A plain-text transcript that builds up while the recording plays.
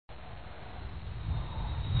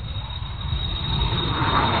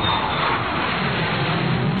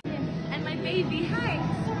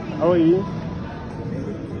How are you?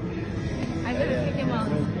 I gotta pick him up.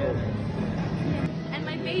 And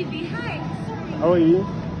my baby, hi. How are you?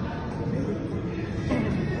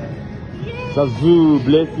 Yay. Zazu,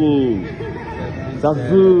 blessing.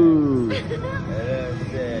 Zazu.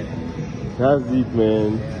 That's it,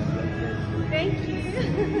 man. Thank you.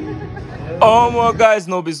 Oh my guys,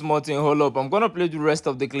 no be small thing. Hold up, I'm gonna play the rest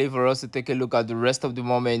of the clip for us to take a look at the rest of the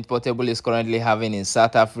moment Portable is currently having in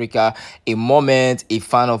South Africa. A moment a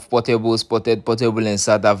fan of Portable spotted Portable in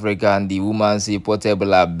South Africa, and the woman say,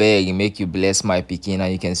 Portable, I beg, make you bless my pikin.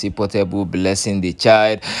 And you can see Portable blessing the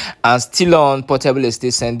child. And still on, Portable is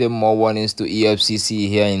still sending more warnings to EFCC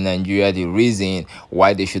here in Nigeria, the reason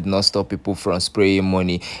why they should not stop people from spraying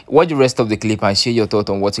money. Watch the rest of the clip and share your thoughts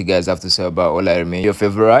on what you guys have to say about all I remain. Your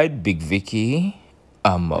favorite, Big Vicky.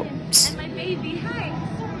 I'm out. And my baby, hi.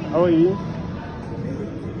 How are you?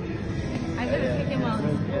 I gotta pick him up.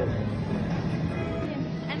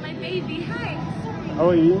 And my baby, hi. How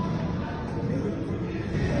are you?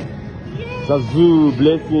 Yay. Zazu,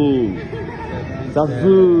 blessing.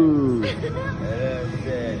 Zazu.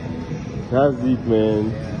 That's it,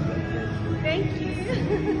 man. Thank you.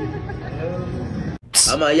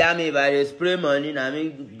 I'm a yummy by the spray money, I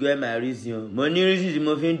mean, get my reason. Money is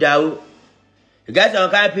moving down. You get some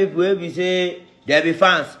kind of people where we say there be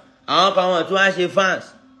fans. I don't come on to actually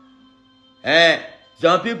fans.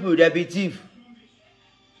 Some people they be thief.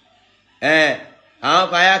 I don't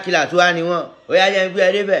come killer to anyone. We are just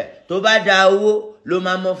be there. To buy da owó ló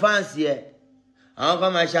máa mọ fans here. I don't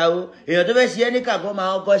come and shout. You don't see any car come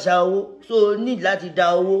out go shout. So need láti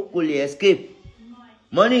da owó kó lè escape.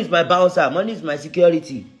 Money is my bouncer. Money is my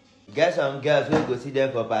security. You get some girls who go see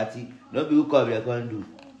them for party. No be who come they can't do.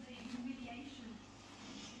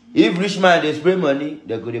 If rich man they spray money,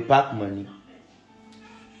 they go to pack money.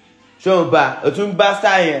 So back, a tune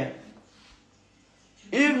bastard here.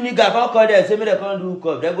 If nigga can't call them, say me they can't do hook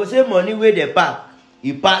up. They go say money where they pack.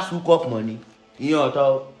 He pass hook up money. In your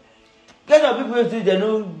talk. Get some people who they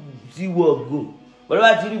no see work go. But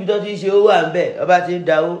about you, because you say, oh, I'm bad. About you,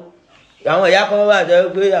 down. Àwọn ìyá kan wà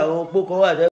tẹ́ pé àwọn opó kan wà tẹ́